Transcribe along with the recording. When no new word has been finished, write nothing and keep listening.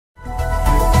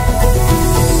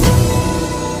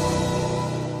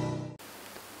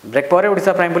Break पर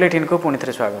Odisha prime bulletin को पुणी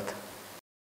थे स्वागत।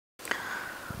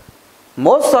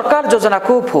 मो सरकार योजना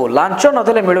को फू लांच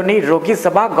नदेले मिलूनी रोगी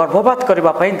सेवा गर्भपात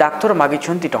करने डाक्तर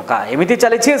मागिछंती टंका एमिति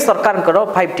चली सरकार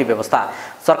 5T व्यवस्था।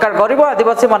 सरकार गरीब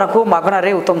आदिवासी मानकु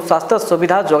मागणारे उत्तम स्वास्थ्य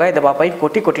सुविधा जोगाई देवाई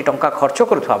कोटी कोटी टंका खर्च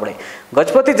करुवा बेले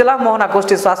गजपति जिला मोहना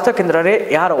गोष्ठी स्वास्थ्य केन्द्र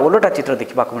में यार ओलटा चित्र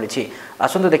देखा मिली।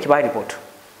 आसतु देखा रिपोर्ट।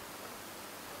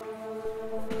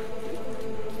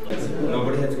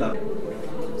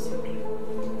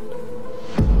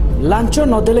 लांच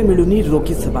नदेले मिलूनी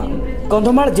रोगी सेवा।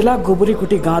 कंधमाल जिला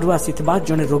गोबुरीकुटी गांव आसीथिबा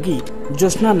जने रोगी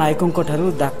ज्योत्ना नायकों ठारू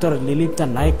डाक्टर लिलिप्ता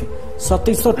नायक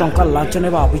 2700 टंका लांच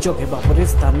नेबा अभियोग हेबा परे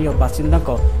स्थानीय बासिंदा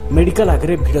मेडिकल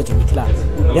आगे भिड़ जमीथिला।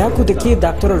 याकु देखि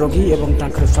डाक्टर रोगी एवं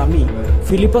तांकर स्वामी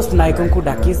फिलिपस नायकों को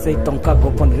डाकी से टंका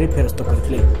गोपन रे फेरस्त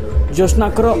करथिले।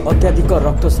 ज्योत्नाकर अत्याधिक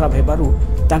रक्तस्राव हेबारु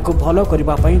तांको भलो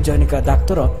करिबा पई जैनिका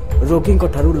डाक्टर रोगी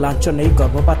ठारू लांच नै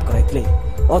गर्भपात कराइथिले।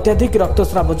 अत्याधिक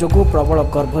रक्तस्राव जोगु प्रबल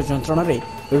गर्भ जंत्रण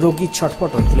रोगी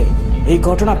छटपट होते। यह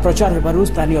घटना प्रचार होबारु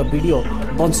स्थानीय बीडीओ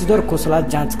बंशीधर खोसला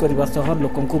जांच करने सह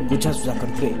लोकों को बुझासुझा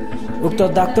करते। उक्त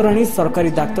डाक्तराणी सरकारी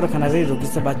डाक्तखाना रोगी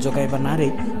सेवा जगाइबा नारे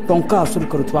टंका असुल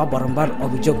करुवा बारंबार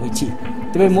अभियोग होइछि।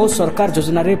 तेबे मो सरकार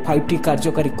योजना 5T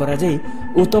कार्यकारी करा जाई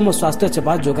उत्तम स्वास्थ्य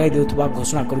सेवा जोगाई देउथबा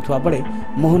घोषणा करुवा बेले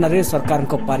मोहनारे सरकार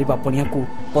पारिबा पणिया को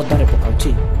पदारे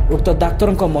पकाउछि। उक्त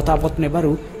डाक्तरक मतामत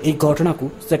नेबारु एही घटना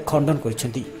को से खंडन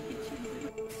करिसेंती।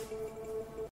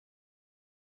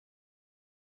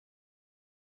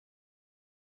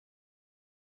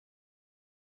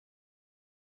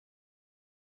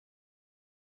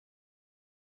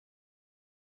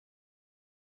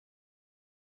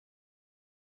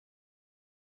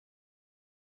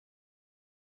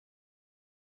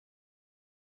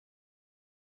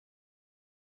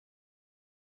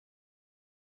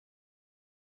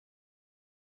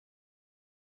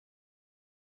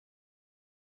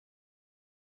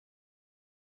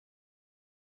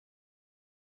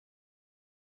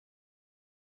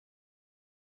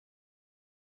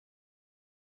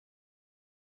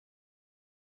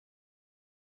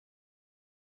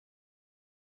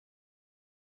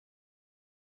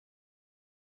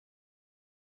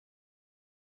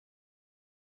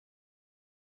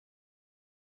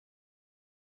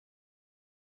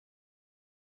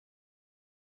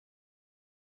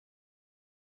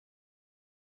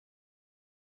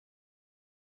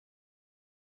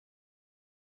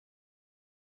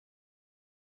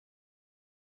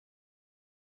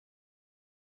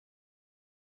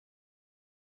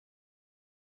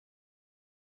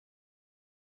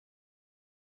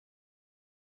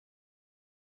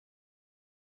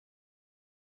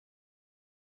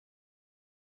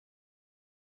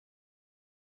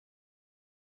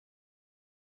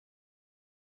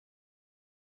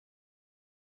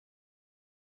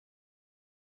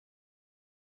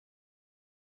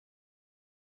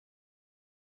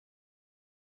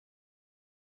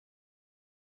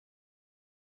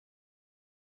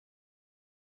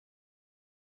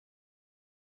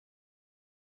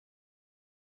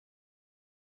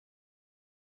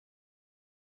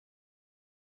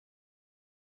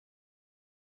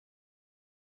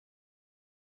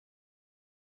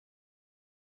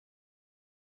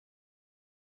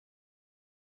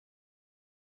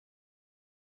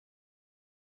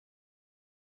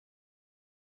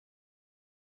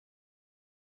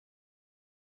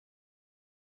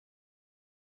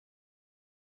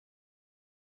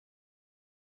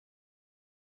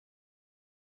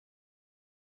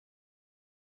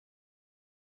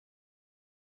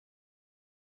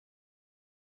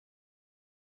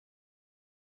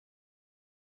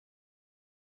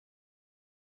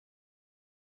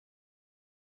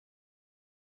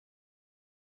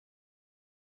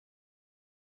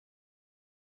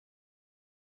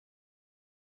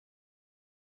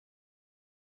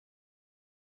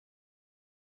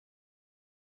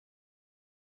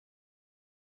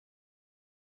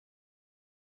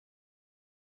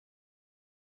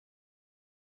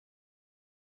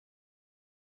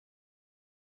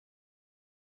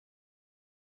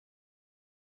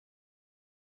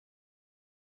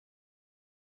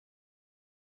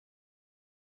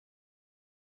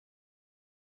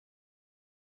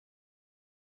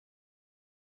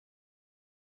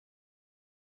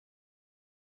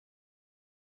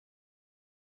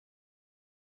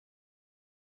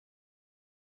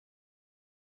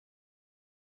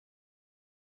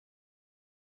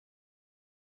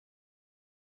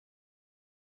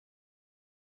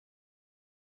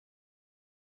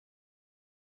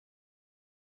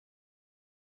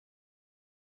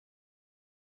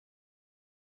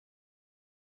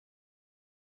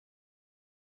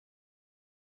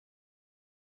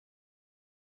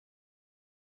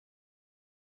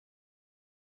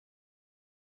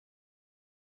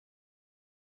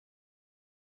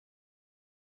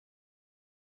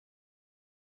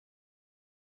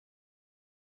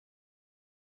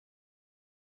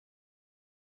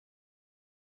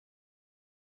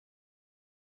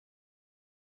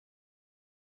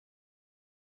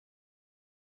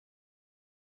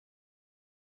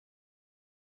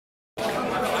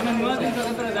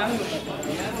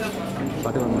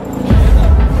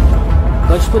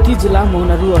 गजपति जिला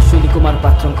मौनारू अश्विनी कुमार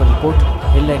पात्र रिपोर्ट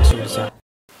हेडलाइन्स ओडिशा।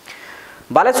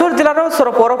 बालेश्वर जिलार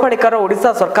पौरपालिकार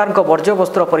ओडिशा सरकार वर्ज्य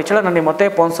वस्तुर परिचालन निमंते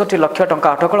 65 लाख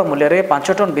टंका अटकल मूल्य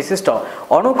 5 टन विशिष्ट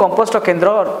अणु कंपोस्ट केन्द्र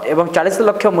और 40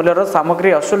 लाख मूल्यर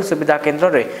सामग्री असूल सुविधा केन्द्र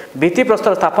में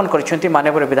भित्तिप्रस्तर स्थापन कर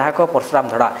माननीय विधायक परशुराम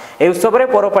धड़ा। यह उत्सव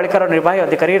में पौरपालिकार निर्वाही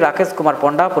अधिकारी राकेश कुमार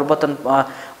पंडा, पूर्वतन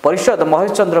परिषद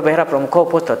महेश चंद्र बेहरा प्रमुख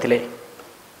उपस्थित थे।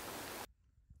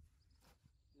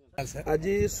 आज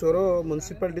सोर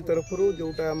म्युनिसिपालिटी तरफ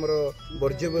जोटा आमर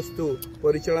वर्ज्य वस्तु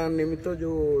परिचालन निमित्त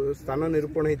जो स्थान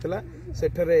निरूपण होता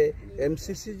सेठरे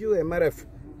एमसीसी जो एमआरएफ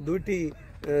दुईटी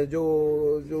जो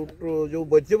जो जो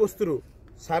वर्ज्य वस्तु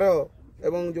सार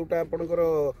एवं जोटा आपणकर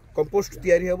कंपोस्ट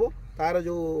तैयारी हेबो तार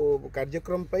जो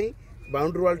कार्यक्रम पई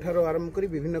बाउंड्री वाल ठार आरंभ कर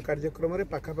विभिन्न कार्यक्रम में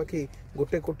पाखापाखि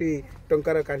 1 कोटी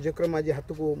टंकार कार्यक्रम आज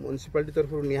हाथ को म्युनिसिपालिटी तरफ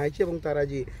निहाई और तार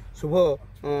आज शुभ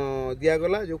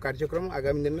दिगला जो कार्यक्रम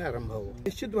आगामी दिन में आरंभ हो।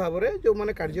 निश्चित भाव में जो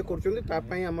मैंने कार्य कर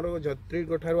जत्री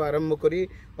ठार आरंभ कर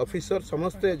ऑफिसर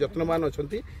समस्ते यत्नवान अच्छा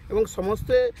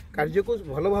समस्ते कार्य को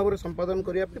भल भाव संपादन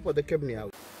करने पदक्षेप निया।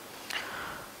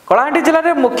 कलाहांडी जिले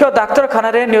में मुख्य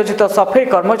डाक्तरखाना नियोजित सफाई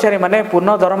कर्मचारी माने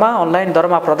पूर्ण दरमा ऑनलाइन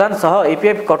दरमा प्रदान सह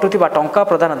ईपीएफ कटुवा टंका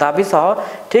प्रदान दाबी सह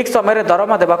ठीक समय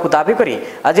दरमा देवाक दाबी करी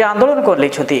आज आंदोलन कर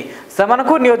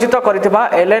नियोजित करथिबा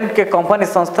एलएनके कंपनी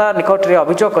संस्था निकट में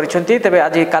अभियोग करछंती। तेबे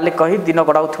आज काली कही दिन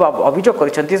गड़ाउथबा अभियोग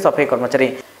करछंती सफाई कर्मचारी।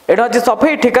 एणु आज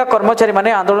सफाई ठिका कर्मचारी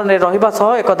माने आंदोलन में रहिबा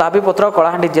सह एक दाबी पत्र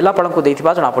कलाहांडी जिलापाल को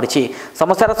देथिबा जणा पड़िछि।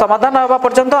 समस्यार समाधान होबा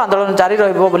पर्यंत आंदोलन जारी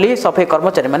रहिबो बोली सफाई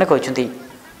कर्मचारी माने कहिसंती।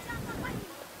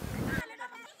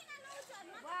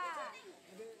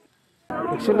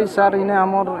 एक्चुअली सर इने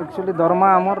आमर एक्चुअली दरमा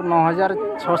आमर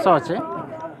 9600 अच्छे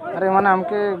अरे माने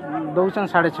हमके दौन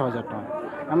 6500 टका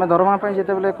आम दरमा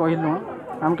जिते बेले कहलु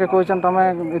हमके कहन तुम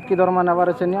इतकी दरमा नेबार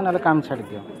अच्छे नियो ना काम छाड़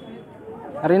दियो।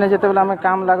 अरे इने जिते बेले आम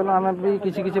काम लगल आम भी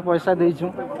किसी पैसा देचु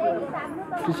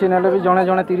किसी ना भी जड़े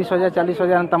जड़े 30,000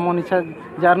 40,000 तम इच्छा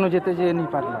जार जिते जे नहीं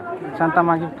पार्ला शांता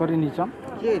मागी कर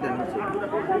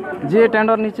जी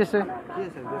टेंडर नीचे से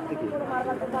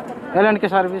एलएनके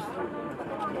सर्विस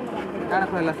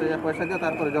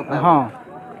हाँ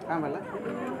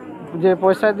जे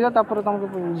पैसा दियो तापर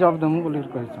तुमको जॉब देमु बोली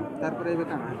कहि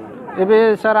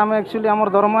एबे सर आम एक्चुअली हमर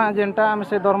दरमा जेनटा आम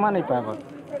से दरमा नहीं पाबो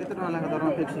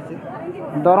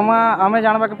दरमा आम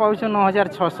जानबा के पाउछ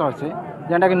 9600 अच्छे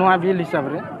जेनटा कि नुआ बिल हिसाब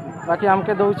रे बाकी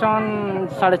हमके दउछन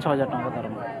 6500 टका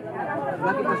दरमा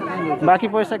बाकी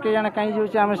पैसा के जाने कहीं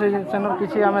जो आम से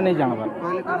किसी आम नहीं जानबा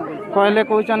कहले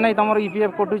कहन नहीं तुम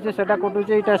ईपीएफ कटुचे सेटा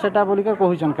कटुचे इटा सेटा बोलिक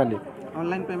कहन खाली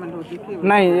ऑनलाइन पेमेंट होची कि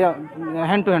नहीं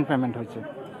हैंड टू हैंड पेमेंट होचे।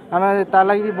 आम ता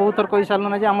लगी भी बहुत थर कही सारू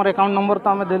ना आम अकाउंट नंबर तो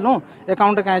आम देलु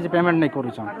अकाउंट कहीं पेमेंट नहीं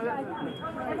करूँ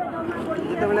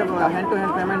हैंड टू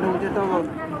हैंड पेमेंट होचे तो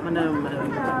माने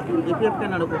ईपीएफ के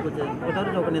नाडो कोचे एटार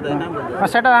जोकनी दय ना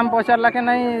सेटा आम पचारला के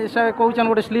नहीं से कहउछन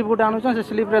गोटे स्लिप गोटे आनुछन से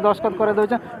स्लिप रे दस्तखत करे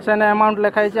दोछन से अमाउंट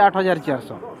लिखाई छै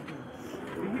 8400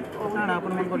 ना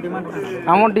अपन मन को डिमांड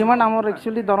हमर डिमांड हमर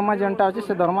एक्चुअली दरमा जेंटा अछि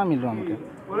से दरमा मिलु हमके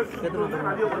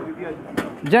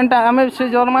जेंटा हमें से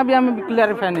दरमा भी हमें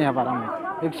क्लियरिफाई नहीं हबार हम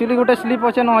एक्चुअली गोटे स्लिप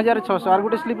अच्छे 9600 और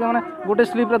गोटे स्लिप मैंने गोटे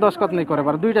स्लिप रे दस्तखत नहीं करे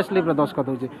बार दुईटा स्लिप रे दस्तखत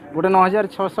होचे गोटे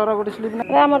 9600 रो गोटे स्लिप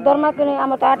नहीं हमर दरमा के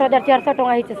हमर तो 8400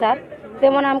 टका हिचे सर से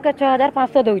मन हमके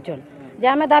 6500 दउचन जे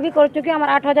हमें दाबी करछु कि हमर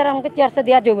 8000 हमके 400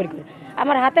 दिया जो बोल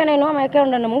हमर हाथे नहीं नो हम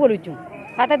अकाउंट नमु बोलुछु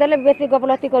हाथे देले बेसी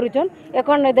गपलती करूछन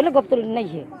अकाउंट नहीं देले गपतुल नहीं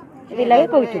है एदी लागे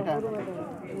कहछु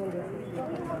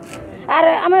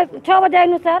अरे हमें 6 बजे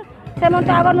आइनु सर से मन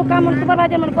तो आगर नु काम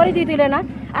सुपरवाइजर मन करि दितिले ना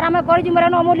आर हमें करि जिमरा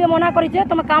न अमूल्य मना करि जे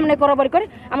तुम काम नहीं करो बोल कर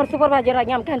हमर सुपरवाइजर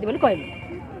आगे हम केंति बोल कहले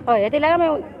होय एदी लागे हम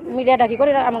मीडिया डाकी कर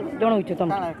हम जणौछु तुम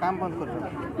काम बंद कर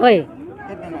होय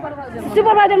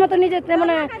सुपरवाइजर में तो निजे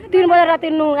माने 3 बजे रात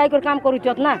नु आई कर काम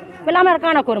करूछत ना बेला हम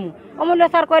काना करमु अमूल्य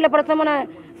सर कहले पर माने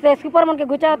से सुपर मन के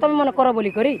गुचा तुम मन करो बोली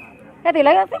करी एदी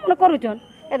लागे से मन करूछन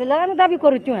एदी लागे हम दाबी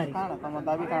करूछु यार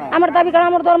हमर दाबी काना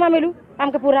हमर दरमा मिलु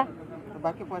हमके पूरा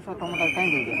बाकी पैसा तुम काई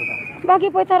दे बाकी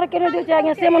पैसा रे केने दे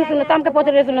आगे से मन सुन तम के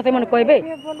पत्र सुन से मन कहबे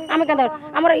हम के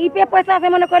हमर ईपीएफ पैसा से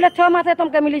मन कहले 6 मास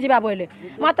तुमके मिली जिबा बोले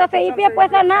मात्र से ईपीएफ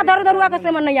पैसा ना धर धरुआ के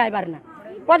से मन नहीं आइ बारना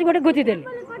 5 घंटे गुथी देली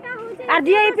आर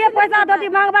जे ईपीएफ पैसा दती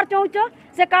मांगबार चाहूछ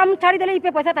से काम छाड़ी देले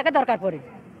ईपीएफ पैसा ताके दरकार पड़े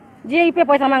जे ईपीएफ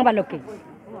पैसा मांगबा लोग के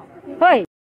होय।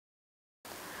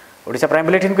 ओडिशा प्राइम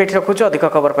बुलेटिन को ये रखुच अधिक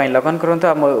खबर पर लगन करूँ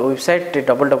आम वेबसाइट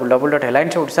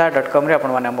www.headlinesodisha.com रे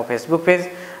आपण माने आम Facebook page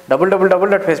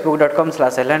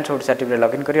www.facebook.com/headlinesodisha TV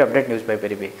login करी अपडेट न्यूज पाई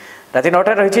परिबे। राति 9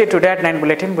 रही टुडे एट 9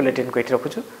 बुलेटिन को ये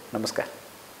रखुच। नमस्कार।